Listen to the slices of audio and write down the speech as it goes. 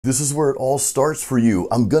This is where it all starts for you.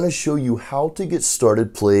 I'm going to show you how to get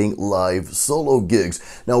started playing live solo gigs.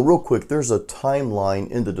 Now, real quick, there's a timeline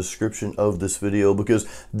in the description of this video because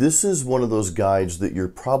this is one of those guides that you're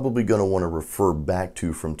probably going to want to refer back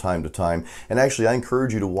to from time to time. And actually, I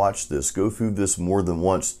encourage you to watch this. Go through this more than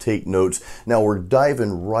once. Take notes. Now, we're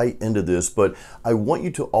diving right into this, but I want you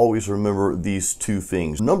to always remember these two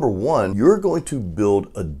things. Number one, you're going to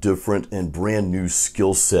build a different and brand new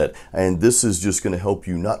skill set. And this is just going to help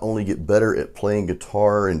you not only get better at playing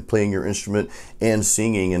guitar and playing your instrument and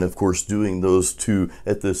singing, and of course doing those two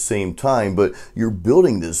at the same time, but you're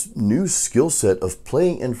building this new skill set of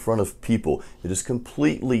playing in front of people. It is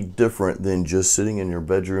completely different than just sitting in your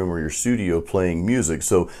bedroom or your studio playing music.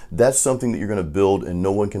 So that's something that you're going to build, and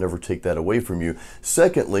no one can ever take that away from you.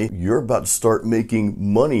 Secondly, you're about to start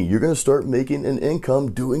making money. You're going to start making an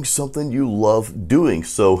income doing something you love doing.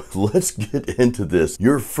 So let's get into this.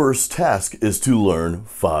 Your first task is to learn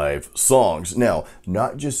 5 songs. Now,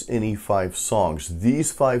 not just any 5 songs.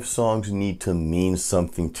 These 5 songs need to mean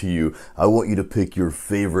something to you. I want you to pick your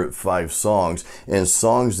favorite 5 songs and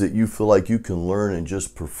songs that you feel like you can learn and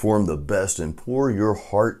just perform the best and pour your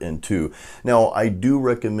heart into. Now, I do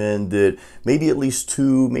recommend that maybe at least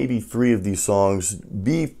 2, maybe 3 of these songs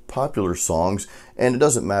be popular songs, and it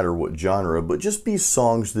doesn't matter what genre, but just be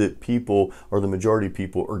songs that people, or the majority of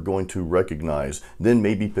people, are going to recognize. Then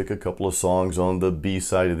maybe pick a couple of songs on the B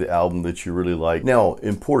side of the album that you really like. Now,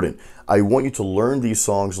 important, I want you to learn these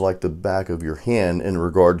songs like the back of your hand in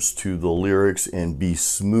regards to the lyrics and be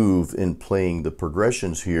smooth in playing the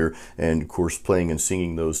progressions here, and of course playing and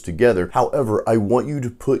singing those together. However, I want you to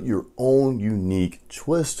put your own unique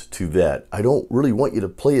twist to that. I don't really want you to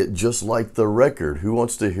play it just like the record. Who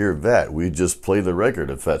wants to hear that? We just play the record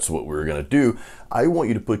if that's what we're going to do. I want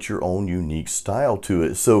you to put your own unique style to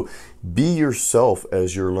it. So be yourself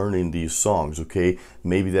as you're learning these songs, okay?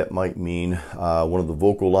 Maybe that might mean one of the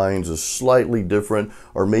vocal lines is slightly different,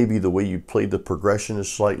 or maybe the way you play the progression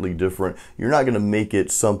is slightly different. You're not going to make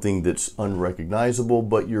it something that's unrecognizable,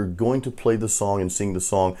 but you're going to play the song and sing the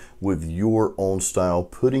song with your own style,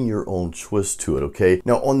 putting your own twist to it, okay?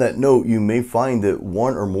 Now, on that note, you may find that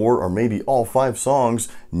 1 or more, or maybe all 5 songs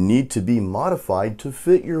need to be modified to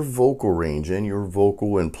fit your vocal range and your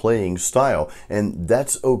vocal and playing style, and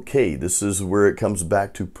that's okay. This is where it comes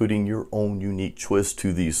back to putting your own unique twist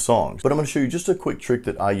to these songs. But I'm going to show you just a quick trick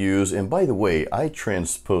that I use, and by the way, I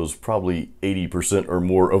transpose probably 80% or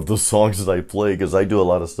more of the songs that I play because I do a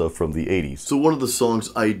lot of stuff from the 80s. So one of the songs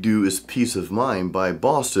I do is Peace of Mind by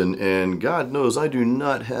Boston, and God knows I do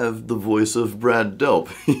not have the voice of Brad Delp.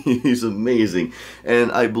 He's amazing,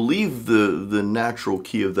 and I believe the natural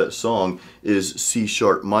key of that song is C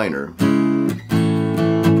sharp minor.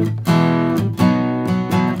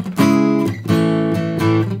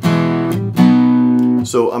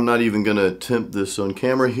 So I'm not even going to attempt this on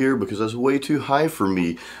camera here because that's way too high for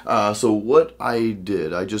me. So what I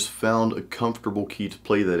did, I just found a comfortable key to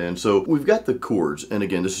play that in. So we've got the chords, and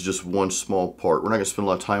again, this is just one small part. We're not going to spend a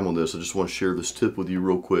lot of time on this. I just want to share this tip with you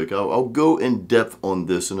real quick. I'll go in depth on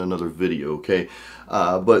this in another video, okay?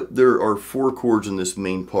 But there are 4 chords in this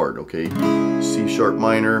main part, okay? C sharp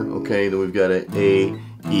minor, okay? Then we've got an A,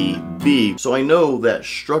 E, B. So I know that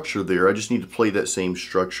structure there. I just need to play that same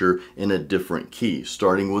structure in a different key,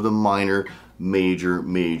 starting with a minor, major,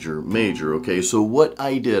 major, major, okay? So what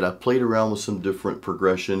I did, I played around with some different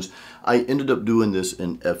progressions. I ended up doing this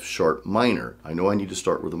in F sharp minor. I know I need to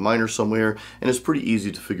start with a minor somewhere, and it's pretty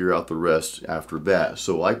easy to figure out the rest after that.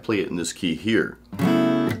 So I play it in this key here.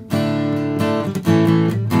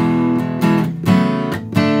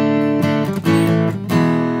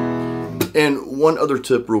 And one other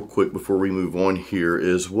tip real quick before we move on here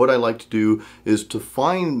is what I like to do is to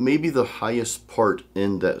find maybe the highest part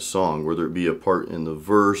in that song, whether it be a part in the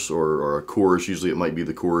verse or a chorus. Usually it might be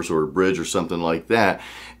the chorus or a bridge or something like that.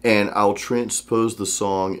 And I'll transpose the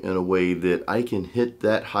song in a way that I can hit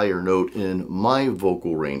that higher note in my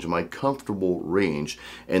vocal range, my comfortable range,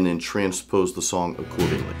 and then transpose the song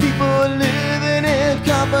accordingly. People living in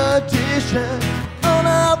competition. All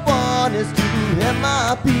I want is to have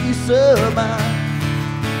my peace of mind.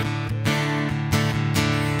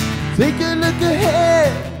 Take a look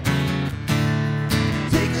ahead.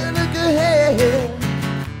 Take a look ahead.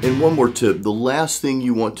 And one more tip, the last thing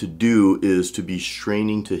you want to do is to be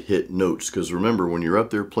straining to hit notes, because remember, when you're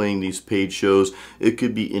up there playing these paid shows, it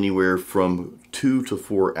could be anywhere from 2 to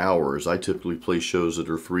 4 hours. I typically play shows that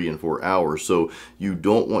are 3 and 4 hours, so you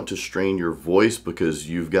don't want to strain your voice because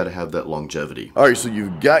you've got to have that longevity. All right, so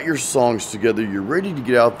you've got your songs together, you're ready to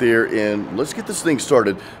get out there, and let's get this thing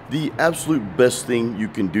started. The absolute best thing you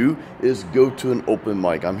can do is go to an open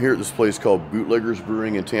mic. I'm here at this place called Bootleggers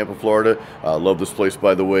Brewing in Tampa, Florida. I love this place,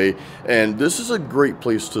 by the way, and this is a great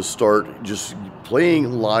place to start just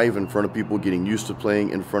playing live in front of people, getting used to playing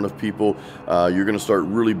in front of people. You're going to start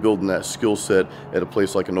really building that skill set at a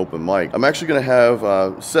place like an open mic. I'm actually going to have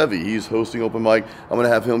Sevi, he's hosting open mic. I'm going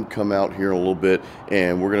to have him come out here in a little bit,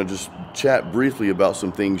 and we're going to just chat briefly about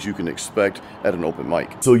some things you can expect at an open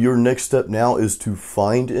mic. So your next step now is to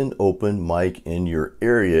find an open mic in your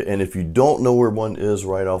area, and if you don't know where one is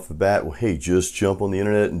right off the bat, well, hey, just jump on the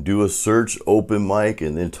internet and do a search open mic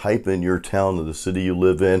and then type in your town or the city you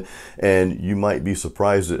live in, and you might be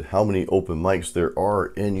surprised at how many open mics there are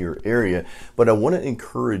in your area. But I want to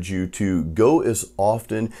encourage you to go as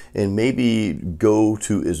often and maybe go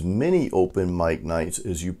to as many open mic nights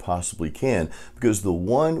as you possibly can, because the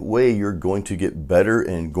one way you're going to get better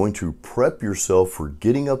and going to prep yourself for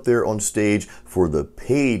getting up there on stage for the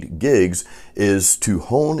paid gigs is to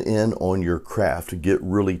hone in on your craft, get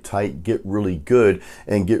really tight, get really good,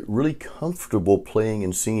 and get really comfortable playing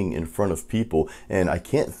and singing in front of people. And I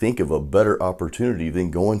can't think of a better opportunity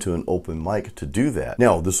than going to an open mic to do that.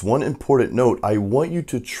 Now, this one important note, I want you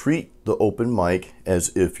to treat the open mic as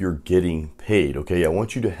if you're getting paid, okay? I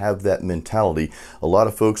want you to have that mentality. A lot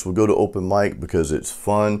of folks will go to open mic because it's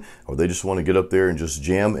fun, or they just want to get up there and just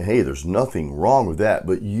jam. Hey, there's nothing wrong with that,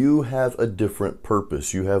 but you have a different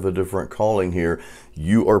purpose. You have a different calling here.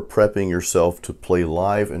 You are prepping yourself to play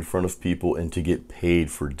live in front of people and to get paid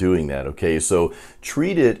for doing that, okay? So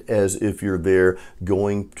treat it as if you're there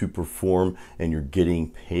going to perform and you're getting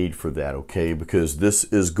paid for that, okay? Because this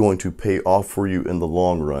is going to pay off for you in the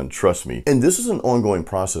long run, trust me. And this is an ongoing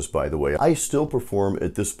process, by the way. I still perform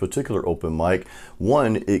at this particular open mic.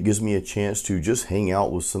 One, it gives me a chance to just hang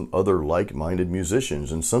out with some other like-minded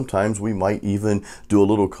musicians, and sometimes we might even do a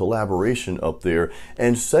little collaboration up there.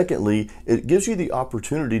 And secondly, it gives you the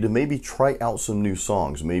opportunity to maybe try out some new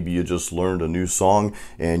songs. Maybe you just learned a new song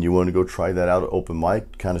and you want to go try that out at open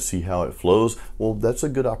mic, kind of see how it flows. Well, that's a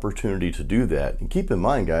good opportunity to do that. And keep in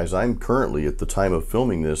mind, guys, I'm currently, at the time of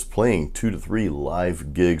filming this, playing 2 to 3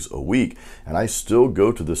 live gigs a week, and I still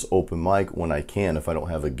go to this open mic when I can if I don't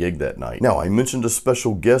have a gig that night. Now, I mentioned a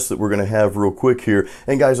special guest that we're going to have real quick here,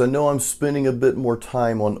 and guys, I know I'm spending a bit more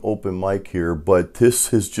time on open mic here, but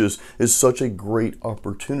this is such a great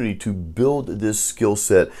opportunity to build this skill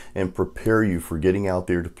set and prepare you for getting out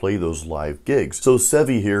there to play those live gigs. So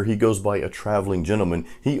Sevi here, he goes by a traveling gentleman.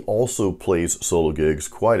 He also plays solo gigs,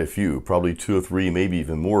 quite a few, probably 2 or 3, maybe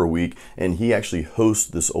even more a week, and he actually hosts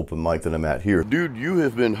this open mic that I'm at here. Dude, you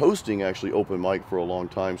have been hosting actually open mic for a long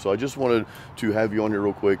time, so I just wanted to have you on here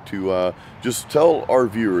real quick to just tell our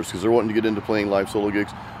viewers, because they're wanting to get into playing live solo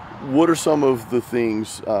gigs, what are some of the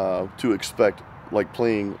things to expect like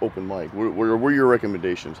playing open mic? What are your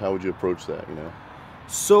recommendations? How would you approach that, you know?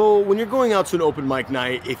 So when you're going out to an open mic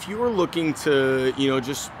night, if you are looking to,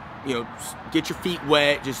 just get your feet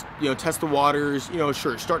wet, just, test the waters,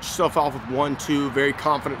 sure, start yourself off with 1, 2 very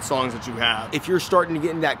confident songs that you have. If you're starting to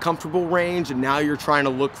get in that comfortable range and now you're trying to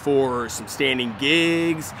look for some standing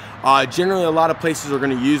gigs, generally a lot of places are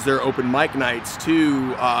going to use their open mic nights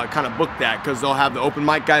to kind of book that, because they'll have the open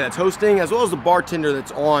mic guy that's hosting as well as the bartender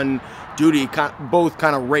that's on duty, both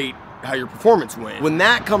kind of rate how your performance went. When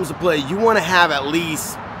that comes to play, you want to have at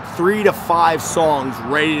least 3 to 5 songs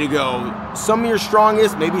ready to go. Some of your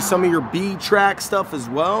strongest, maybe some of your B track stuff as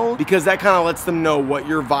well, because that kind of lets them know what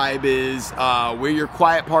your vibe is, where your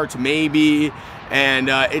quiet parts may be, and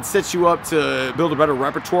it sets you up to build a better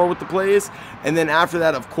repertoire with the plays. And then after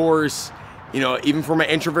that, of course, even for my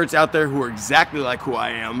introverts out there who are exactly like who I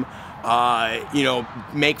am,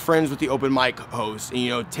 make friends with the open mic host,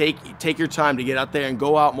 and take your time to get out there and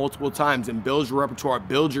go out multiple times and build your repertoire,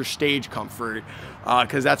 build your stage comfort,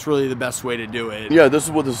 because that's really the best way to do it. Yeah, this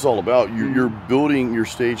is what this is all about. You're building your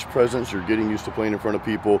stage presence, you're getting used to playing in front of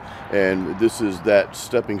people, and this is that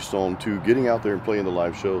stepping stone to getting out there and playing the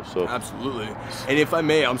live show. So absolutely. And if I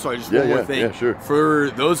may, I'm sorry, just one more thing. Yeah, sure. For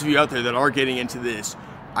those of you out there that are getting into this,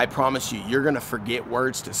 I promise you, you're gonna forget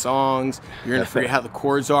words to songs. You're gonna forget how the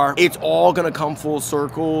chords are. It's all gonna come full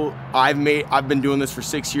circle. I've been doing this for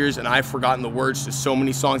 6 years, and I've forgotten the words to so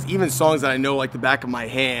many songs, even songs that I know like the back of my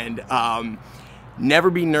hand. Never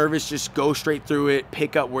be nervous. Just go straight through it.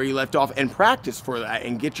 Pick up where you left off and practice for that.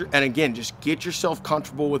 And again, just get yourself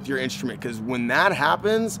comfortable with your instrument, because when that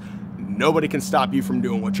happens, Nobody can stop you from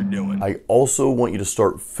doing what you're doing. I also want you to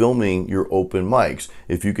start filming your open mics.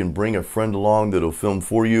 If you can bring a friend along that'll film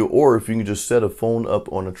for you, or if you can just set a phone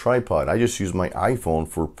up on a tripod. I just use my iPhone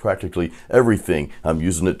for practically everything. I'm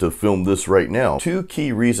using it to film this right now. Two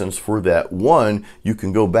key reasons for that. One, you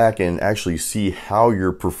can go back and actually see how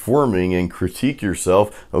you're performing and critique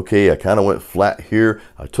yourself. Okay, I kind of went flat here.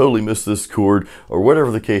 I totally missed this chord, or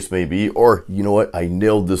whatever the case may be. Or, you know what, I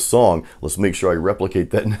nailed this song. Let's make sure I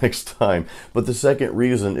replicate that next time. But the second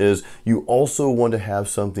reason is you also want to have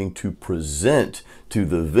something to present to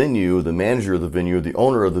the venue, the manager of the venue, the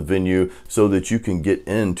owner of the venue, so that you can get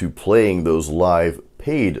into playing those live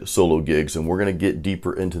paid solo gigs, and we're going to get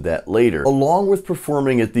deeper into that later. Along with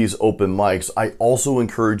performing at these open mics, I also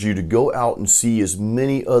encourage you to go out and see as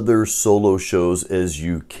many other solo shows as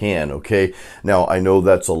you can, okay? Now, I know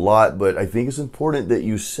that's a lot, but I think it's important that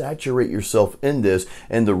you saturate yourself in this,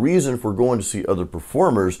 and the reason for going to see other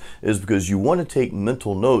performers is because you want to take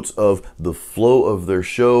mental notes of the flow of their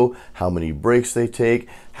show, how many breaks they take,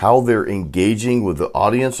 how they're engaging with the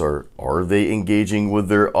audience. Are they engaging with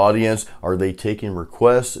their audience? Are they taking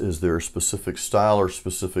requests? Is there a specific style or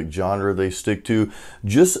specific genre they stick to?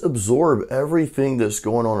 Just absorb everything that's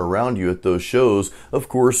going on around you at those shows. Of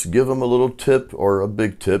course, give them a little tip or a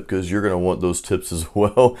big tip, because you're going to want those tips as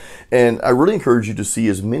well. And I really encourage you to see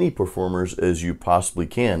as many performers as you possibly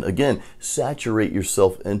can. Again, saturate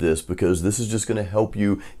yourself in this, because this is just going to help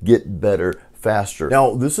you get better faster.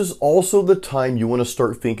 Now, this is also the time you want to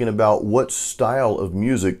start thinking about what style of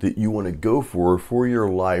music that you want to go for your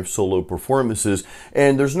live solo performances.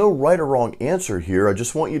 And there's no right or wrong answer here. I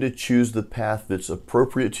just want you to choose the path that's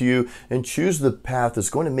appropriate to you, and choose the path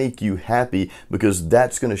that's going to make you happy, because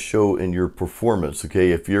that's going to show in your performance,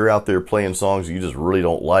 okay? If you're out there playing songs you just really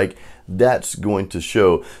don't like, that's going to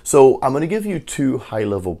show. So I'm going to give you two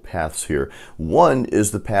high-level paths here. One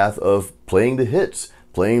is the path of playing the hits,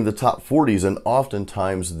 playing the top 40s, and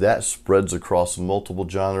oftentimes that spreads across multiple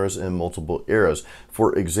genres and multiple eras.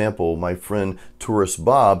 For example, my friend Tourist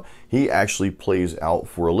Bob, he actually plays out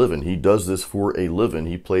for a living. He does this for a living.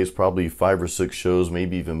 He plays probably 5 or 6 shows,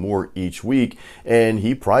 maybe even more each week, and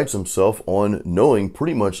he prides himself on knowing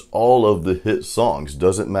pretty much all of the hit songs.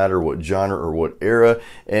 Doesn't matter what genre or what era,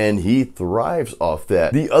 and he thrives off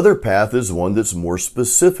that. The other path is one that's more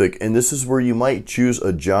specific, and this is where you might choose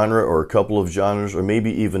a genre or a couple of genres, or maybe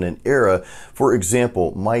even an era. For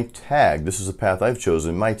example, my tag, this is a path I've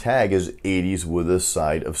chosen. My tag is 80s with a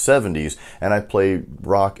side of 70s, and I play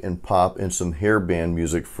rock and pop and some hair band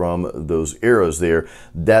music from those eras there.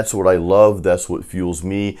 That's what I love, that's what fuels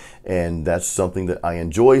me, and that's something that I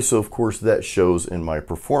enjoy, so of course that shows in my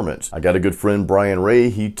performance. I got a good friend, Brian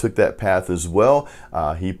Ray. He took that path as well.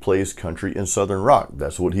 He plays country and southern rock.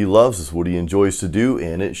 That's what he loves, it's what he enjoys to do,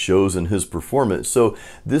 and it shows in his performance. So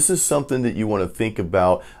this is something that you want to think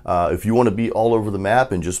about. If you want to be all over the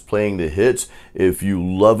map and just playing the hits, if you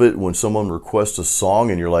love it when someone requests a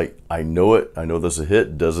song and you're like, I know it, I know that's a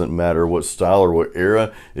hit, doesn't matter what style or what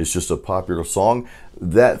era, it's just a popular song,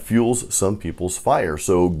 that fuels some people's fire.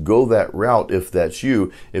 So go that route if that's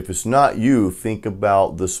you. If it's not you, think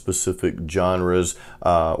about the specific genres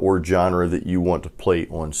or genre that you want to play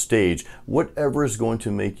on stage. Whatever is going to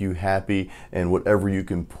make you happy, and whatever you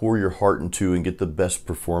can pour your heart into and get the best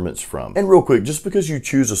performance from. And real quick, just because you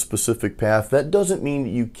choose a specific path, that doesn't mean that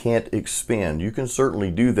you can't expand. You can certainly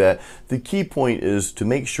do that. The key point is to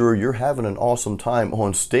make sure you're having an awesome time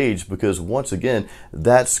on stage, because once again,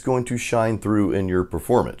 that's going to shine through in your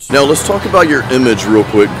performance. Now let's talk about your image real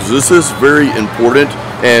quick, because this is very important,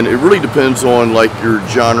 and it really depends on like your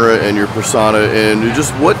genre and your persona and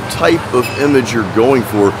just what type of image you're going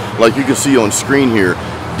for. Like you can see on screen here,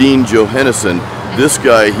 Dean Johannesson. This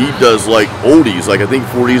guy, he does like oldies, like I think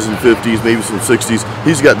 40s and 50s, maybe some 60s.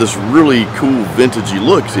 He's got this really cool vintagey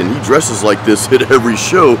look, and he dresses like this at every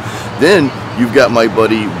show. Then you've got my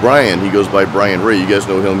buddy Brian. He goes by Brian Ray. You guys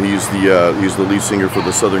know him. He's the lead singer for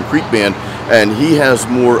the Southern Creek Band, and he has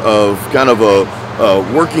more of kind of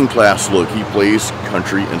a working class look. He plays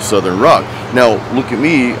country and southern rock. Now look at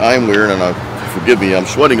me. I'm wearing, and forgive me, I'm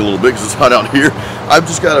sweating a little bit because it's hot out here. I've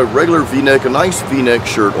just got a regular V-neck, a nice V-neck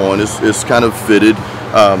shirt on. It's kind of fitted.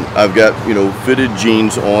 I've got, you know, fitted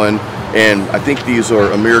jeans on, and I think these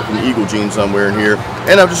are American Eagle jeans I'm wearing here.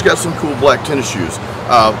 And I've just got some cool black tennis shoes.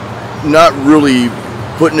 Not really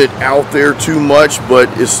putting it out there too much, but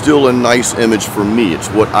it's still a nice image for me. It's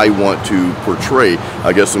what I want to portray.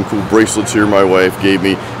 I got some cool bracelets here my wife gave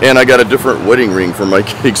me, and I got a different wedding ring for my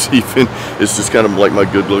gigs even. It's just kind of like my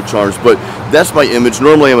good luck charms, but that's my image.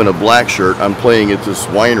 Normally I'm in a black shirt. I'm playing at this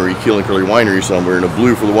winery, Keel and Curly Winery, so I'm wearing a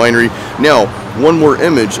blue for the winery. Now, one more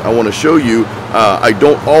image I want to show you. I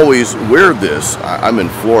don't always wear this. I'm in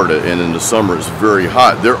Florida, and in the summer it's very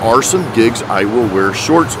hot. There are some gigs I will wear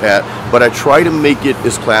shorts at, but I try to make it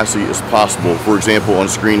as classy as possible. For example, on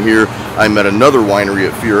screen here, I'm at another winery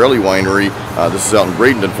at Fiorelli Winery. This is out in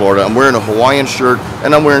Bradenton, Florida. I'm wearing a Hawaiian shirt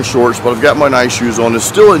and I'm wearing shorts, but I've got my nice shoes on. It's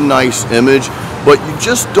still a nice image, but you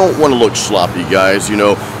just don't want to look sloppy, guys. You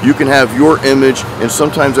know, you can have your image, and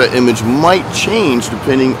sometimes that image might change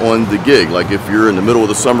depending on the gig. Like if you're in the middle of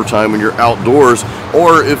the summertime and you're outdoors,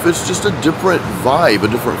 or if it's just a different vibe, a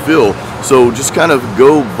different feel. So just kind of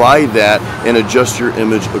go by that and adjust your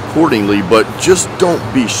image accordingly, but just don't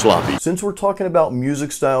be sloppy. Since we're talking about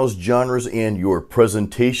music styles, genres, and your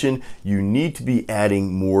presentation, you need to be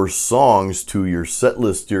adding more songs to your set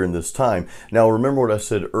list during this time. Now, remember what I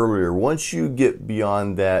said earlier. Once you get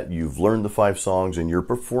beyond that, you've learned the 5 songs and you're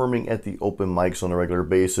performing at the open mics on a regular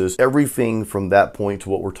basis, everything from that point to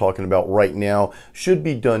what we're talking about right now should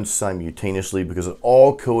be done simultaneously, because it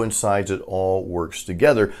all coincides, it all works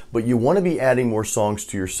together. But you want to be adding more songs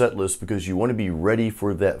to your set list because you want to be ready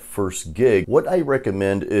for that first gig. What I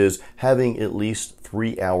recommend is having at least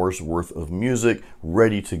 3 hours worth of music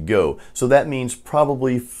ready to go. So that means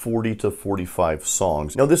probably 40 to 45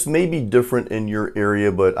 songs. Now, this may be different in your area,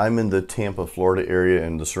 but I'm in the Tampa, Florida area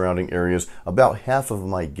and the surrounding areas. About half of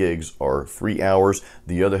my gigs are 3 hours.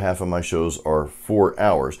 The other half of my shows are 4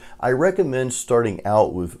 hours. I recommend starting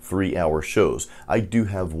out with 3-hour shows. I do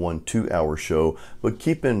have one 2-hour show, but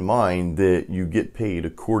keep in mind that you get paid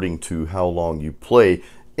according to how long you play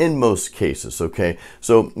in most cases, okay?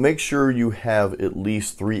 So make sure you have at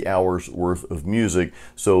least 3 hours worth of music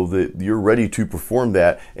so that you're ready to perform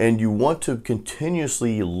that, and you want to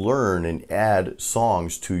continuously learn and add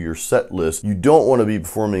songs to your set list. You don't want to be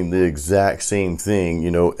performing the exact same thing, you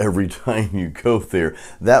know, every time you go there.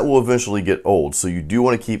 That will eventually get old. So you do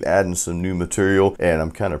want to keep adding some new material, and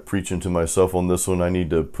I'm kind of preaching to myself on this one. I need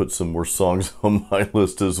to put some more songs on my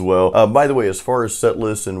list as well. By the way, as far as set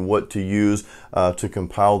lists and what to use to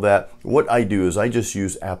compile that, what I do is I just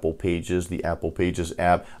use Apple Pages, the Apple Pages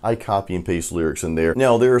app. I copy and paste lyrics in there.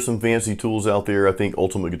 Now, there are some fancy tools out there. I think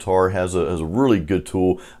Ultimate Guitar has a really good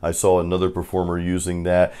tool. I saw another performer using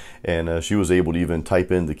that, and she was able to even type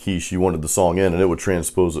in the key she wanted the song in, and it would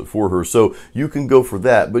transpose it for her. So you can go for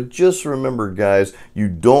that. But just remember, guys, you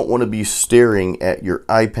don't want to be staring at your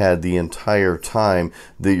iPad the entire time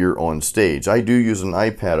that you're on stage. I do use an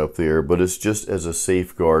iPad up there, but it's just as a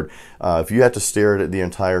safeguard. If you have to stare at it the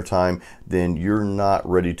entire time, then you're not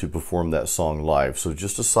ready to perform that song live. So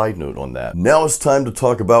just a side note on that. Now it's time to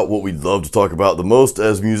talk about what we love to talk about the most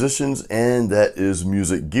as musicians, and that is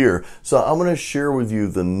music gear. So I'm going to share with you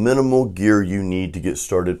the minimal gear you need to get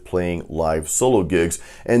started playing live solo gigs.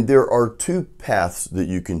 And there are 2 paths that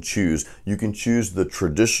you can choose. You can choose the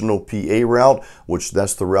traditional PA route, which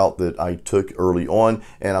that's the route that I took early on,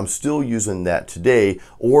 and I'm still using that today.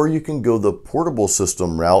 Or you can go the portable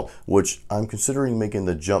system route, which I'm considering making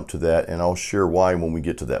the jump to that, and I'll share why when we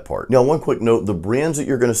get to that part. Now, one quick note, the brands that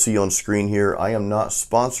you're going to see on screen here, I am not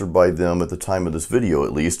sponsored by them at the time of this video,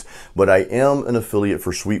 at least, but I am an affiliate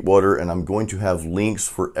for Sweetwater, and I'm going to have links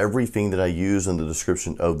for everything that I use in the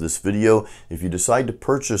description of this video. If you decide to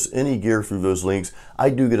purchase any gear through those links, I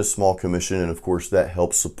do get a small commission, and of course that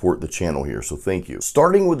helps support the channel here, so thank you.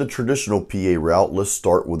 Starting with the traditional PA route, let's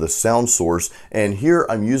start with a sound source, and here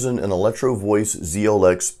I'm using an Electro Voice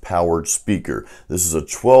ZLX powered speaker. This is a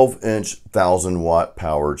 12-inch 1000-watt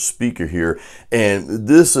powered speaker here, and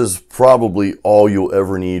this is probably all you'll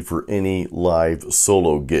ever need for any live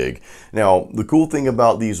solo gig. Now, the cool thing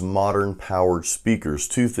about these modern powered speakers,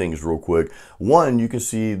 2 things real quick. One, you can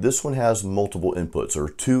see this one has multiple inputs, or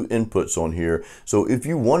 2 inputs on here. So if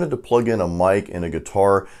you wanted to plug in a mic and a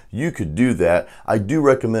guitar, you could do that. I do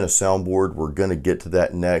recommend a soundboard. We're going to get to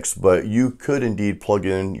that next, but you could indeed plug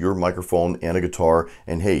in your microphone and a guitar,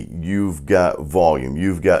 and hey, you've got volume,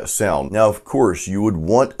 you've got sound. Now, of course, you would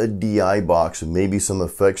want a DI box and maybe some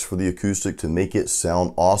effects for the acoustic to make it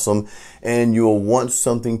sound awesome, and you'll want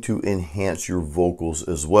something to enhance your vocals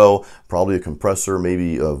as well. Probably a compressor,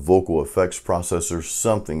 maybe a vocal effects processor,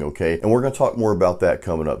 something, okay? And we're going to talk more about that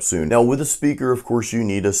coming up soon. Now, with a speaker, of course, you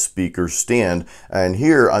need a speaker stand, and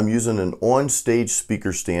here I'm using an on-stage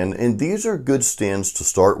speaker stand, and these are good stands to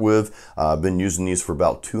start with. I've been using these for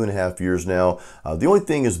about 2.5 years now. The only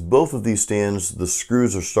thing is both of these stands, the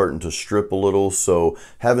screws are starting to strip a little, so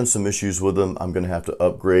having some issues with them, I'm going to have to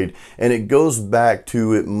upgrade. And it goes back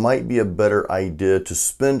to, it might be a better idea to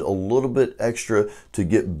spend a little bit extra to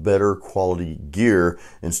get better quality gear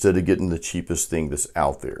instead of getting the cheapest thing that's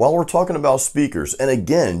out there. While we're talking about speakers, and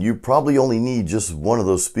again, you probably only need just one of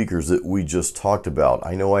those speakers that we just talked about.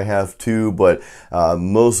 I know I have two, but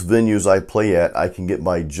most venues I play at, I can get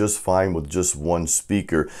by just fine with just one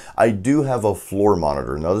speaker. I do have a floor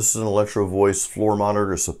monitor. Now this is an Electro Voice floor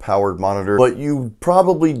monitor. It's a powered monitor, but you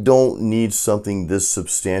probably don't need something this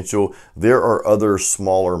substantial. There are other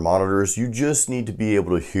smaller monitors. You just need to be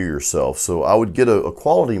able to hear yourself. So I would get a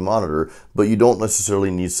quality monitor, but you don't necessarily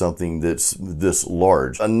need something that's this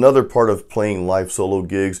large. Another part of playing live solo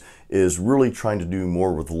gigs is really trying to do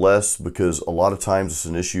more with less, because a lot of times it's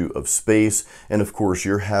an issue of space, and of course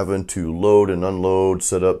you're having to load and unload,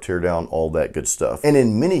 set up, tear down, all that good stuff. And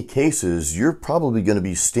in many cases you're probably going to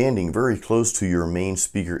be standing very close to your main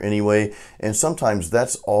speaker anyway, and sometimes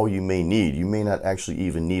that's all you may need. You may not actually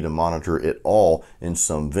even need a monitor at all in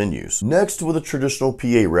some venues. Next, with a traditional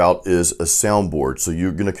PA route, is a soundboard. So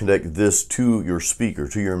you're going to connect this to your speaker,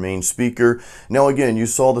 to your main speaker. Now again, you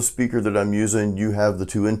saw the speaker that I'm using. You have the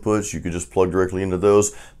two inputs. You could just plug directly into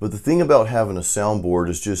those. But the thing about having a soundboard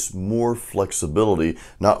is just more flexibility,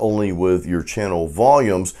 not only with your channel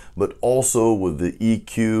volumes, but also with the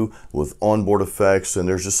EQ, with onboard effects, and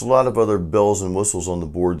there's just a lot of other bells and whistles on the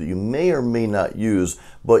board that you may or may not use,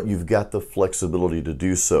 but you've got the flexibility to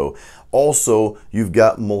do so. Also, you've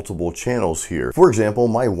got multiple channels here. For example,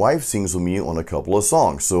 my wife sings with me on a couple of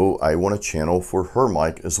songs, so I want a channel for her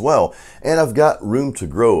mic as well. And I've got room to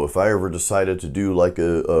grow. If I ever decided to do like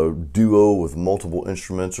a duo with multiple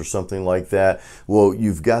instruments or something like that, well,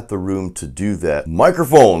 you've got the room to do that.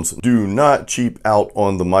 Microphones, do not cheap out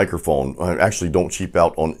on the microphone. Actually, don't cheap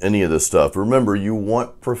out on any of this stuff. Remember, you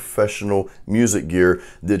want professional music gear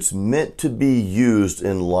that's meant to be used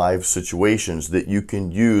in live situations, that you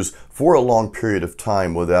can use for a long period of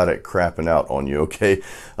time without it crapping out on you, okay?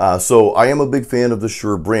 So I am a big fan of the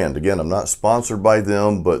Shure brand. Again, I'm not sponsored by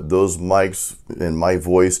them, but those mics and my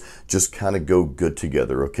voice just kind of go good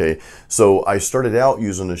together, okay? So I started out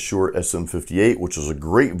using a Shure SM58, which is a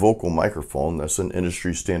great vocal microphone. That's an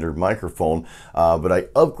industry standard microphone, but I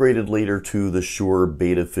upgraded later to the Shure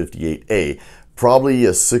Beta 58A. Probably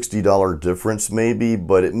a $60 difference maybe,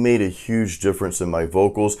 but it made a huge difference in my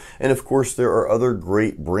vocals. And of course, there are other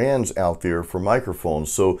great brands out there for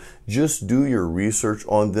microphones, so just do your research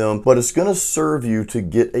on them, but it's going to serve you to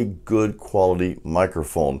get a good quality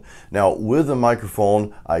microphone. Now, with a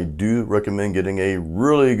microphone, I do recommend getting a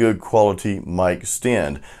really good quality mic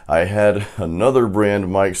stand. I had another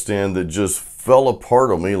brand mic stand that just fell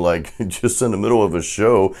apart on me, like just in the middle of a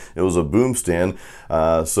show. It was a boom stand.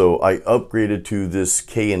 So I upgraded to this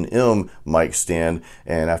K&M mic stand,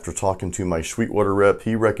 and after talking to my Sweetwater rep,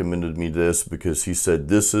 he recommended me this because he said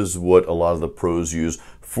this is what a lot of the pros use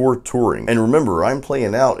for touring. And remember, I'm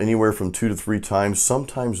playing out anywhere from 2 to 3 times,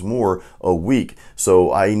 sometimes more, a week.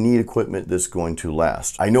 So I need equipment that's going to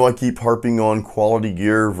last. I know I keep harping on quality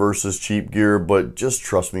gear versus cheap gear, but just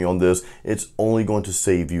trust me on this. It's only going to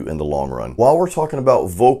save you in the long run. While we're talking about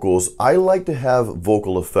vocals, I like to have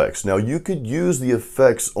vocal effects. Now, you could use the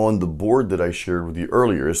effects on the board that I shared with you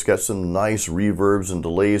earlier. It's got some nice reverbs and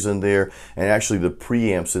delays in there, and actually the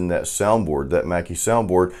preamps in that soundboard, that Mackie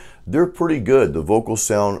soundboard, they're pretty good. The vocals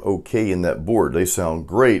sound okay in that board. They sound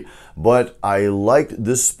great, but I liked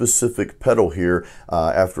this specific pedal here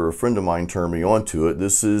after a friend of mine turned me onto it.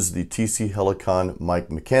 This is the TC Helicon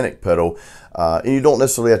Mic Mechanic pedal, and you don't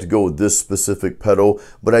necessarily have to go with this specific pedal,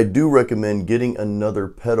 but I do recommend getting another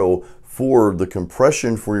pedal for the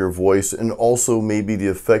compression for your voice, and also maybe the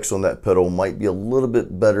effects on that pedal might be a little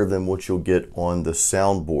bit better than what you'll get on the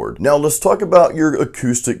soundboard. Now let's talk about your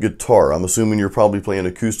acoustic guitar. I'm assuming you're probably playing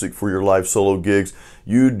acoustic for your live solo gigs.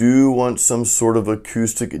 You do want some sort of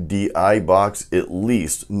acoustic DI box, at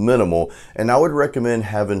least minimal, and I would recommend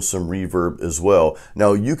having some reverb as well.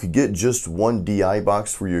 Now you could get just one DI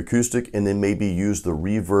box for your acoustic and then maybe use the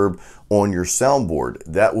reverb on your soundboard.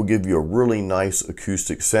 That will give you a really nice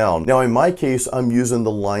acoustic sound. Now in my case, I'm using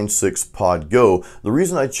the Line 6 Pod Go. The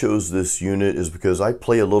reason I chose this unit is because I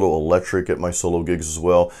play a little electric at my solo gigs as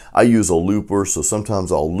well. I use a looper, so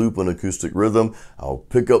sometimes I'll loop an acoustic rhythm, I'll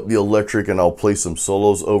pick up the electric and I'll play some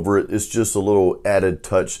solos over it. It's just a little added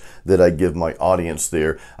touch that I give my audience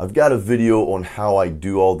there. I've got a video on how I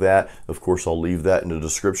do all that. Of course, I'll leave that in the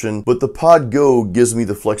description. But the Pod Go gives me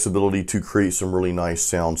the flexibility to create some really nice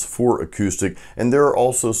sounds for for acoustic. And there are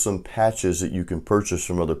also some patches that you can purchase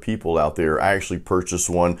from other people out there. I actually purchased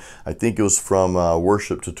one, I think it was from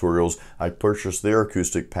Worship Tutorials. I purchased their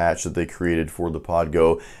acoustic patch that they created for the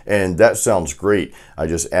PodGo, and that sounds great. I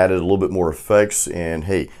just added a little bit more effects, and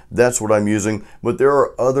hey, that's what I'm using. But there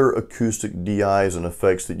are other acoustic DIs and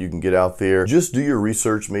effects that you can get out there. Just do your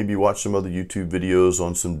research, maybe watch some other YouTube videos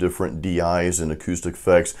on some different DIs and acoustic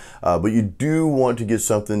effects, but you do want to get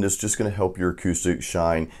something that's just going to help your acoustic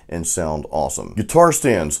shine and sound awesome. Guitar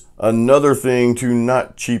stands, another thing to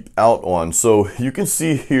not cheap out on. So you can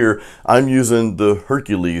see here, I'm using the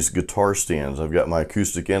Hercules guitar stands. I've got my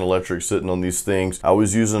acoustic and electric sitting on these things. I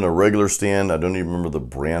was using a regular stand. I don't even remember the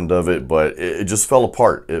brand of it, but it just fell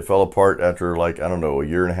apart. It fell apart after, like, I don't know, a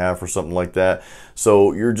year and a half or something like that.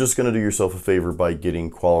 So you're just going to do yourself a favor by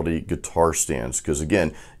getting quality guitar stands, because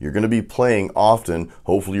again, you're going to be playing often.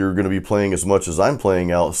 Hopefully you're going to be playing as much as I'm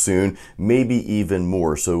playing out soon, maybe even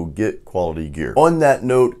more. So get quality gear. On that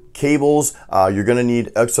note, cables, you're going to need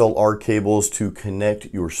XLR cables to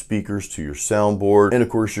connect your speakers to your soundboard, and of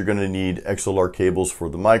course you're going to need XLR cables for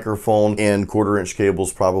the microphone, and 1/4-inch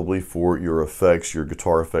cables probably for your effects, your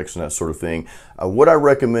guitar effects and that sort of thing. What I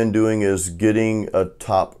recommend doing is getting a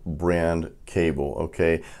top brand cable.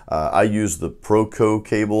 Okay, I use the Proco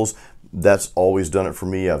cables. That's always done it for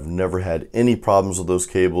me. I've never had any problems with those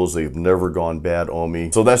cables. They've never gone bad on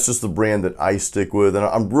me. So that's just the brand that I stick with. And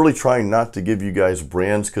I'm really trying not to give you guys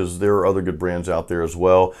brands, because there are other good brands out there as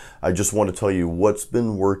well. I just want to tell you what's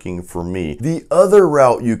been working for me. The other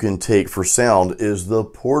route you can take for sound is the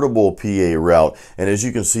portable PA route. And as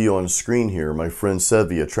you can see on screen here, my friend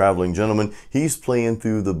Sevi, a traveling gentleman, he's playing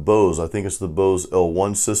through the Bose. I think it's the Bose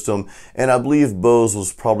L1 system. And I believe Bose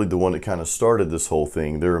was probably the one that kind of started this whole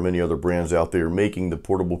thing. There are many other brands out there making the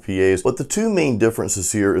portable PAs, but the two main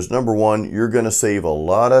differences here is, number one, you're going to save a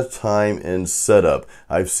lot of time in setup.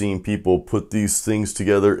 I've seen people put these things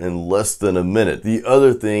together in less than a minute. The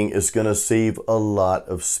other thing is going to save a lot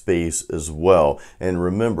of space as well. And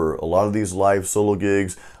remember, a lot of these live solo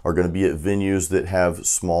gigs are going to be at venues that have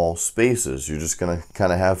small spaces. You're just going to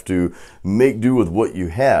kind of have to make do with what you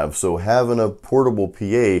have. So having a portable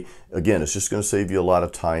PA, again, it's just going to save you a lot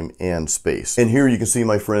of time and space. And here you can see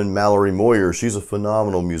my friend Mallory Moyer. She's a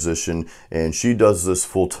phenomenal musician, and she does this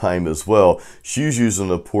full time as well. She's using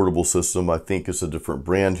a portable system. I think it's a different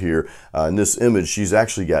brand here. In this image, she's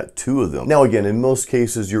actually got 2 of them. Now again, in most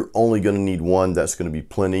cases, you're only going to need one. That's going to be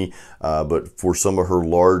plenty. But for some of her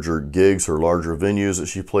larger gigs, her larger venues that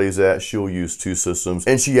she plays at, she'll use 2 systems.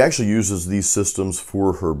 And she actually uses these systems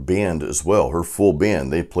for her band as well, her full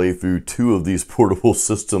band. They play through 2 of these portable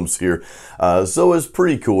systems here. So it's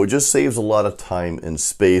pretty cool. It just saves a lot of time and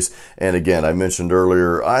space. And again, I mentioned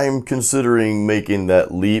earlier, I'm considering making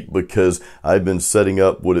that leap because I've been setting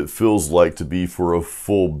up what it feels like to be for a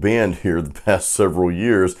full band here the past several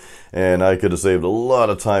years. And I could have saved a lot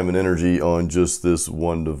of time and energy on just this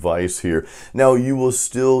one device here. Now, you will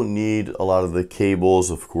still need a lot of the cables,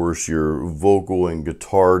 of course, your vocal and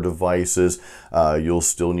guitar devices. You'll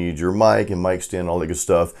still need your mic and mic stand, all that good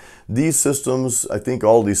stuff. These systems, I think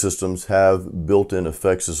all these systems have built-in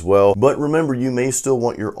effects as well. But remember, you may still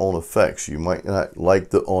want your own effects. You might not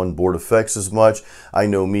like the onboard effects as much. I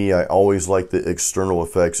know me, I always like the external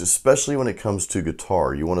effects, especially when it comes to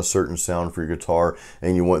guitar. You want a certain sound for your guitar,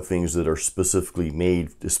 and you want things that are specifically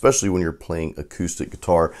made, especially when you're playing acoustic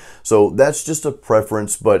guitar. So that's just a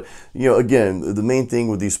preference. But you know, again, the main thing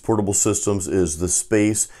with these portable systems is the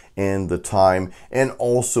space and the time, and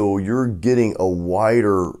also you're getting a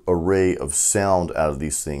wider array of sound out of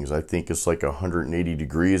these things. I think it's like 180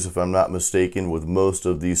 degrees, if I'm not mistaken, with most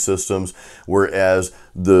of these systems, whereas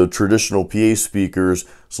the traditional PA speakers,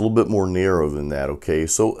 it's a little bit more narrow than that. Okay,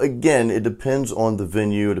 so again, it depends on the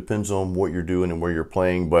venue, it depends on what you're doing and where you're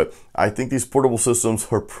playing, but I think these portable systems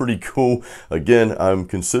are pretty cool. Again, I'm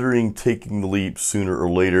considering taking the leap sooner or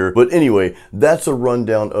later. But anyway, that's a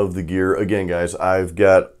rundown of the gear. Again, guys, I've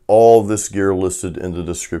got all this gear listed in the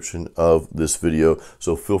description of this video,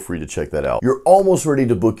 so feel free to check that out. You're almost ready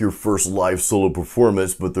to book your first live solo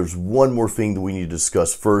performance, but there's one more thing that we need to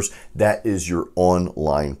discuss first. That is your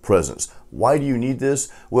online presence. Why do you need this?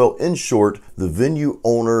 Well, in short, the venue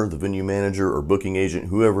owner, the venue manager or booking agent,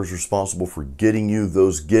 whoever's responsible for getting you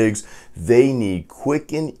those gigs, they need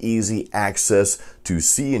quick and easy access to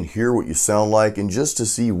see and hear what you sound like and just to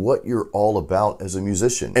see what you're all about as a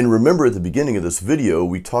musician. And remember, at the beginning of this video,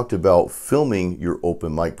 we talked about filming your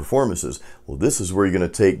open mic performances. Well, this is where you're going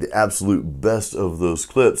to take the absolute best of those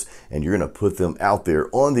clips and you're going to put them out there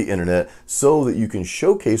on the internet so that you can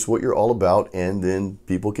showcase what you're all about and then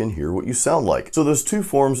people can hear what you sound like. So there's two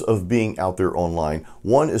forms of being out there online.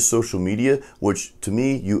 One is social media, which to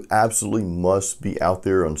me, you absolutely must be out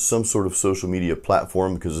there on some sort of social media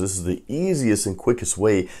platform because this is the easiest and quickest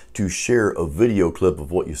way to share a video clip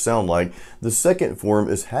of what you sound like. The second form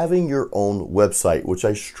is having your own website, which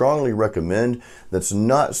I strongly recommend. That's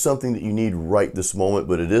not something that you need right this moment,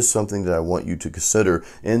 but it is something that I want you to consider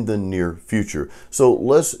in the near future. So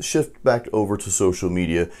let's shift back over to social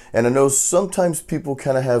media. And I know sometimes people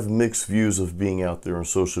kind of have mixed views of being out there on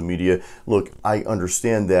social media. Look, I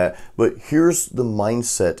understand that, but here's the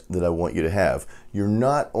mindset that I want you to have. You're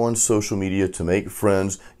not on social media to make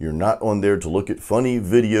friends. You're not on there to look at funny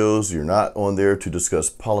videos. You're not on there to discuss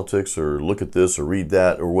politics or look at this or read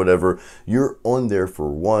that or whatever. You're on there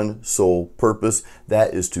for one sole purpose.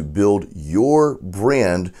 That is to build your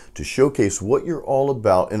brand, to showcase what you're all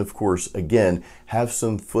about. And of course, again, have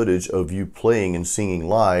some footage of you playing and singing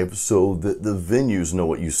live so that the venues know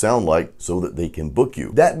what you sound like so that they can book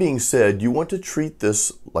you. That being said, you want to treat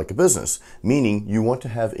this like a business, meaning you want to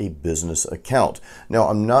have a business account. Now,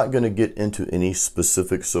 I'm not going to get into any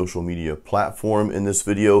specific social media platform in this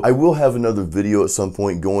video. I will have another video at some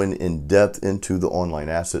point going in depth into the online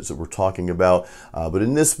assets that we're talking about. But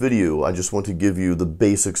in this video, I just want to give you the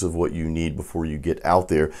basics of what you need before you get out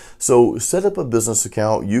there. So set up a business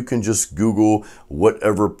account. You can just Google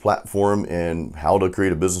whatever platform and how to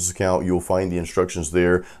create a business account. You'll find the instructions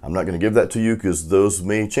there. I'm not going to give that to you because those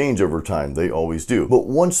may change over time. They always do. But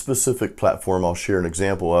one specific platform I'll share an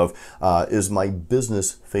example of is my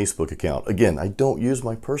business Facebook account. Again, I don't use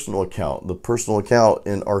my personal account. The personal account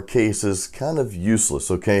in our case is kind of useless,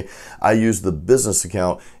 okay? I use the business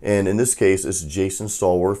account, and in this case, it's Jason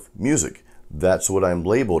Stallworth Music. That's what I'm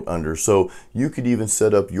labeled under. So you could even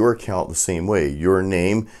set up your account the same way. Your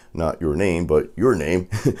name, not your name, but your name,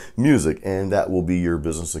 music, and that will be your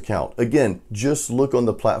business account. Again, just look on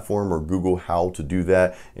the platform or Google how to do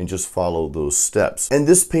that and just follow those steps. And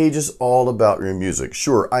this page is all about your music.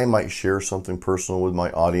 Sure, I might share something personal with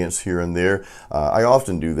my audience here and there. I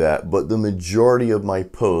often do that, but the majority of my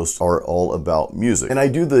posts are all about music. And I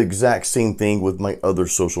do the exact same thing with my other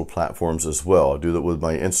social platforms as well. I do that with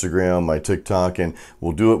my Instagram, my TikTok, and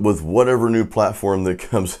we'll do it with whatever new platform that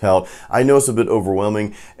comes out. I know it's a bit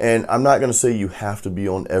overwhelming, and I'm not going to say you have to be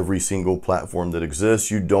on every single platform that exists.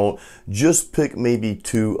 You don't. Just pick maybe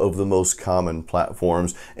two of the most common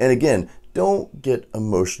platforms. And again, don't get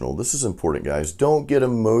emotional. This is important, guys. Don't get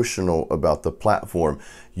emotional about the platform.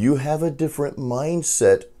 You have a different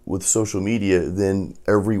mindset with social media than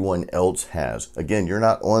everyone else has. Again, you're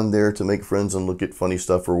not on there to make friends and look at funny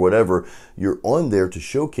stuff or whatever. You're on there to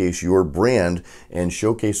showcase your brand and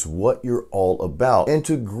showcase what you're all about and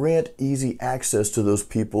to grant easy access to those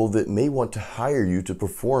people that may want to hire you to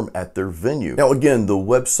perform at their venue. Now, again, the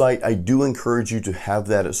website, I do encourage you to have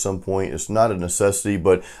that at some point. It's not a necessity,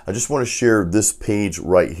 but I just want to share this page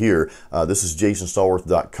right here. This is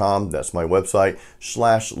jasonstallworth.com. That's my website,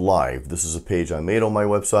 /live. This is a page I made on my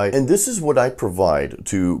website. And this is what I provide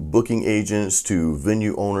to booking agents, to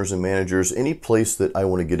venue owners and managers, any place that I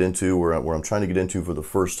want to get into where I'm trying to get into for the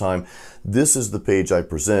first time. This is the page I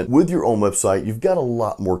present. With your own website, you've got a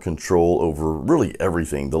lot more control over really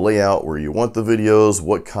everything. The layout, where you want the videos,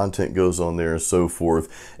 what content goes on there, and so forth.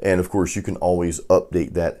 And of course, you can always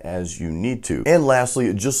update that as you need to. And lastly,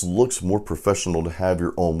 it just looks more professional to have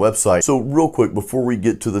your own website. So real quick, before we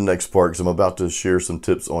get to the next part, because I'm about to share some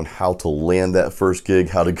tips on how to land that first gig,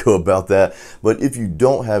 how to go about that. But if you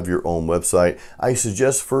don't have your own website, I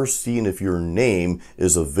suggest first seeing if your name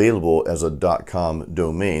is available as a .com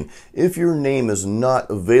domain. If your name is not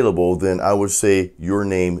available, then I would say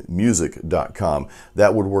yournamemusic.com.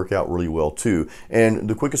 That would work out really well too. And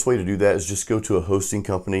the quickest way to do that is just go to a hosting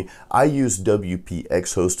company. I use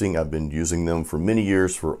WPX Hosting. I've been using them for many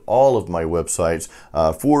years for all of my websites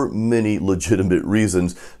for many legitimate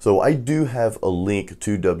reasons. So I do have a link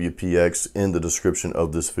to WPX in the description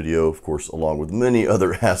of this video, of course, along with many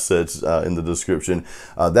other assets in the description.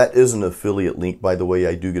 That is an affiliate link, by the way.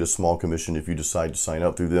 I do get a small commission if you decide to sign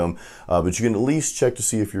up through them. but you can at least check to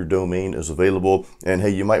see if your domain is available. And hey,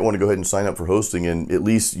 you might want to go ahead and sign up for hosting, and at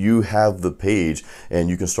least you have the page and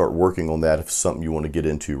you can start working on that if it's something you want to get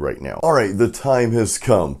into right now. All right, the time has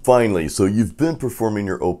come, finally. So you've been performing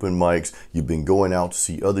your open mics, you've been going out to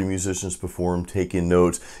see other musicians perform, taking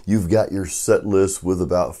notes, you've got your set list with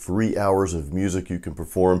about 3 hours of music you can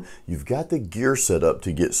perform, you've got the gear set up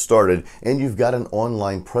to get started, and you've got an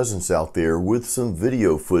online presence out there with some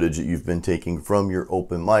video footage that you've been taking from your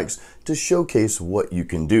open mics to showcase what you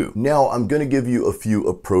can do. Now, I'm going to give you a few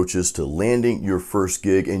approaches to landing your first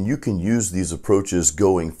gig, and you can use these approaches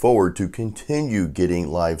going forward to continue getting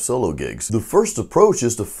live solo gigs. The first approach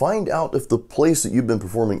is to find out if the place that you've been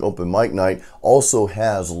performing open mic night also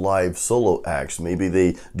has live solo acts. Maybe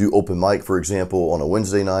they do open mic, for example, on a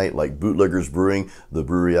Wednesday night, like Bootleggers Brewing, the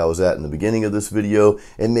brewery I was at in the beginning of this video,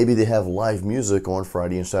 and maybe they have live music on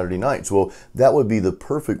Friday and Saturday nights. Well, that would be the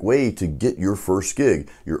perfect way to get your first gig.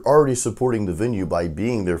 You're already supporting the venue by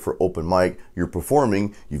being there for open mic, you're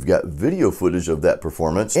performing, you've got video footage of that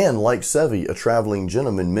performance, and like Sevi, a traveling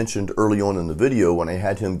gentleman, mentioned early on in the video when I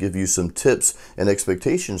had him give you some tips and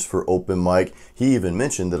expectations for open mic, he even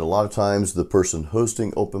mentioned that a lot of times the person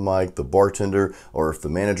hosting open mic, the bartender, or if the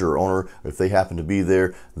manager or owner, if they happen to be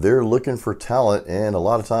there, they're looking for talent, and a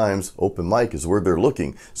lot of times open mic is where they're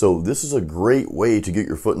looking. So this is a great way to get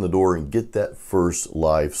your foot in the door and get that first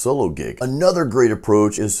live solo gig. Another great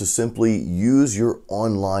approach is to simply use your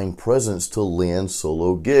online presence to land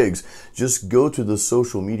solo gigs. Just go to the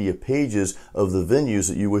social media pages of the venues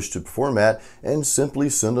that you wish to perform at and simply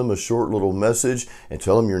send them a short little message and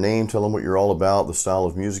tell them your name, tell them what you're all about, the style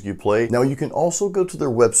of music you play. Now, you can also go to their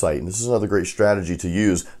website, and this is another great strategy to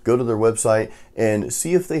use. Go to their website and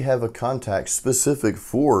see if they have a contact specific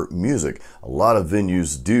for music. A lot of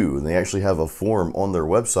venues do, and they actually have a form on their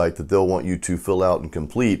website that they'll want you to fill out and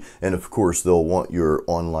complete. And of course, they'll want your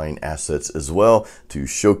online assets as well to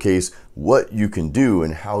showcase what you can do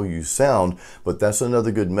and how you sound, but that's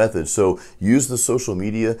another good method. So use the social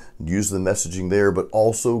media, use the messaging there, but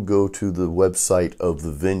also go to the website of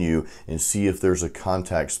the venue and see if there's a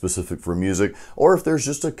contact specific for music, or if there's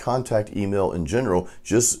just a contact email in general.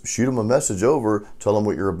 Just shoot them a message over, tell them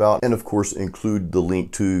what you're about, and of course include the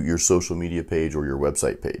link to your social media page or your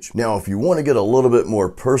website page. Now, if you want to get a little bit more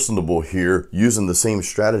personable here, using the same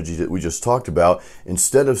strategy that we just talked about,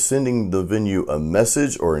 instead of sending the venue a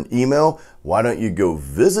message or an email, why don't you go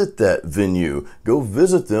visit that venue? Go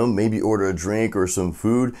visit them, maybe order a drink or some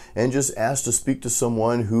food, and just ask to speak to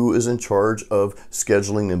someone who is in charge of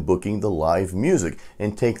scheduling and booking the live music,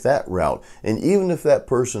 and take that route. And even if that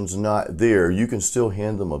person's not there, you can still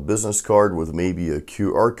hand them a business card with maybe a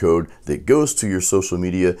QR code that goes to your social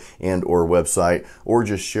media and or website, or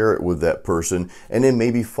just share it with that person, and then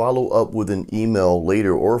maybe follow up with an email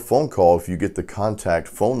later or a phone call if you get the contact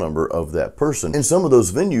phone number of that person. And some of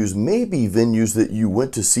those venues may be venues that you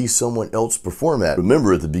went to see someone else perform at.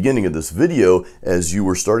 Remember, at the beginning of this video, as you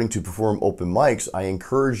were starting to perform open mics, I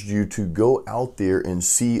encouraged you to go out there and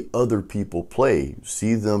see other people play,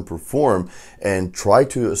 see them perform, and try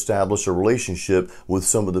to establish a relationship with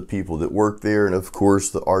some of the people that work there, and of course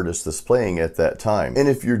the artist that's playing at that time. And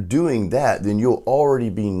if you're doing that, then you'll already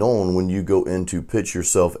be known when you go in to pitch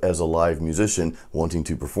yourself as a live musician wanting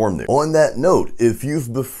to perform there. On that note, if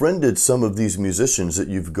you've befriended some of these musicians that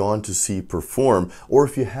you've gone to see perform, or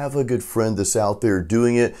if you have a good friend that's out there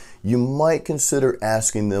doing it, you might consider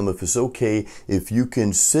asking them if it's okay if you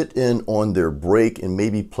can sit in on their break and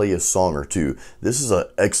maybe play a song or two. This is an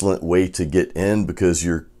excellent way to get in because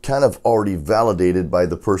you're kind of already validated by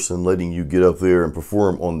the person letting you get up there and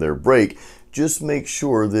perform on their break. Just make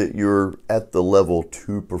sure that you're at the level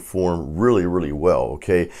to perform really, really well,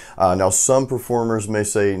 okay? Now, some performers may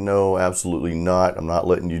say, no, absolutely not, I'm not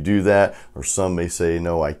letting you do that. Or some may say,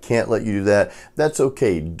 no, I can't let you do that. That's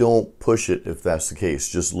okay. Don't push it if that's the case.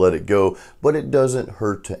 Just let it go. But it doesn't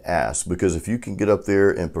hurt to ask, because if you can get up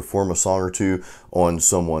there and perform a song or two on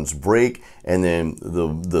someone's break, and then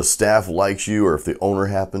the staff likes you, or if the owner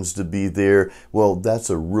happens to be there, well, that's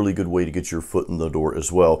a really good way to get your foot in the door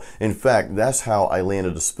as well. In fact, that's how I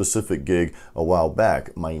landed a specific gig a while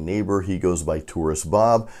back. My neighbor, he goes by Tourist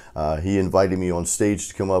Bob. He invited me on stage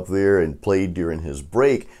to come up there and play during his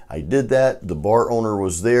break. I did that. The bar owner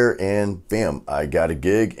was there, and bam, I got a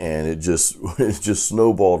gig, and it just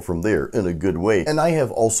snowballed from there in a good way. And I have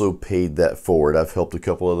also paid that forward. I've helped a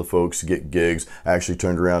couple other folks get gigs. I actually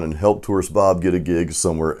turned around and helped Tourist Bob get a gig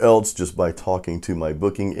somewhere else just by talking to my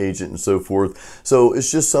booking agent and so forth. So it's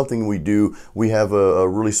just something we do. We have a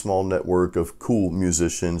really small network network of cool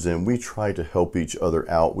musicians, and we try to help each other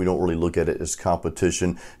out. We don't really look at it as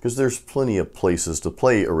competition because there's plenty of places to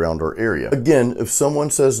play around our area. Again, if someone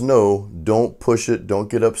says no, don't push it, don't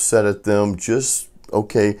get upset at them. Just,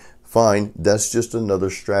 okay, fine, that's just another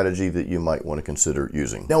strategy that you might want to consider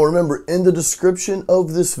using. Now remember, in the description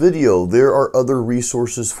of this video, there are other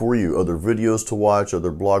resources for you, other videos to watch,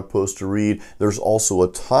 other blog posts to read. There's also a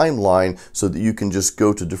timeline so that you can just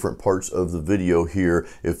go to different parts of the video here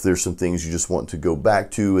if there's some things you just want to go back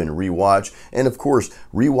to and rewatch. And of course,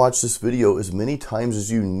 rewatch this video as many times as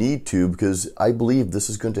you need to, because I believe this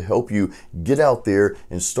is going to help you get out there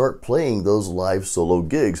and start playing those live solo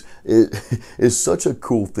gigs. It is such a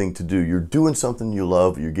cool thing to do. You're doing something you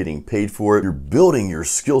love, you're getting paid for it, you're building your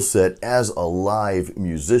skill set as a live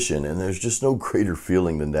musician, and there's just no greater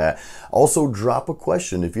feeling than that. Also, drop a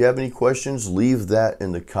question. If you have any questions, leave that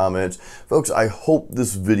in the comments. Folks, I hope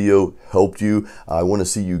this video helped you. I want to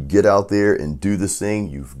see you get out there and do this thing.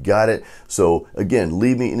 You've got it. So again,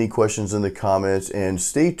 leave me any questions in the comments, and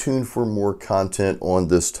stay tuned for more content on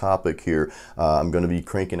this topic here. I'm going to be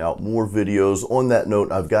cranking out more videos. On that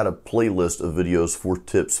note, I've got a playlist of videos for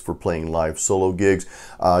tips for playing live solo gigs.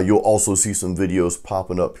 You'll also see some videos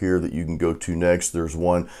popping up here that you can go to next. There's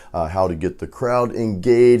one how to get the crowd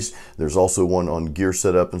engaged. There's also one on gear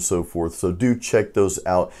setup and so forth. So do check those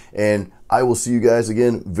out, and I will see you guys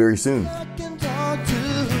again very soon. I can talk to.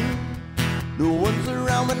 No one's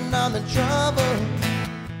around when I'm in trouble.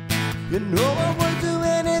 You know I would do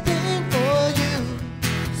anything for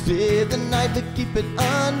you. Stay the night to keep it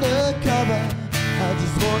undercover. I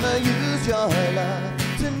just wanna use your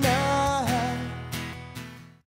love tonight.